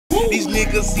These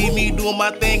niggas see me doing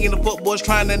my thing and the fuck boys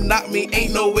trying to knock me.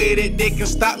 Ain't no way that they can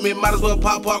stop me. Might as well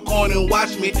pop popcorn and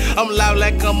watch me. I'm loud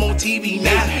like I'm on TV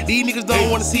now. These niggas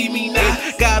don't wanna see me now.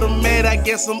 Got them mad, I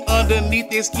guess I'm underneath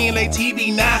their skin like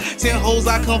TV now. 10 hoes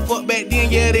I come fuck back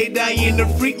then, yeah, they dying to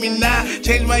freak me now.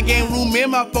 Change my game room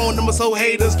and my phone number so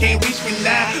haters can't reach me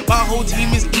now. My whole team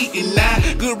is eating now.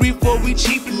 Good reef before we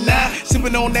cheapin' now.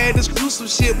 Sippin' on that exclusive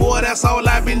shit, boy, that's all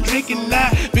I've been drinking now.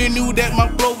 Been knew that my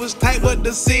flow was tight, but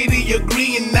the city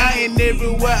agreeing now. And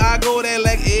everywhere I go, they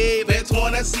like, hey, that's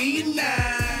one I see you now.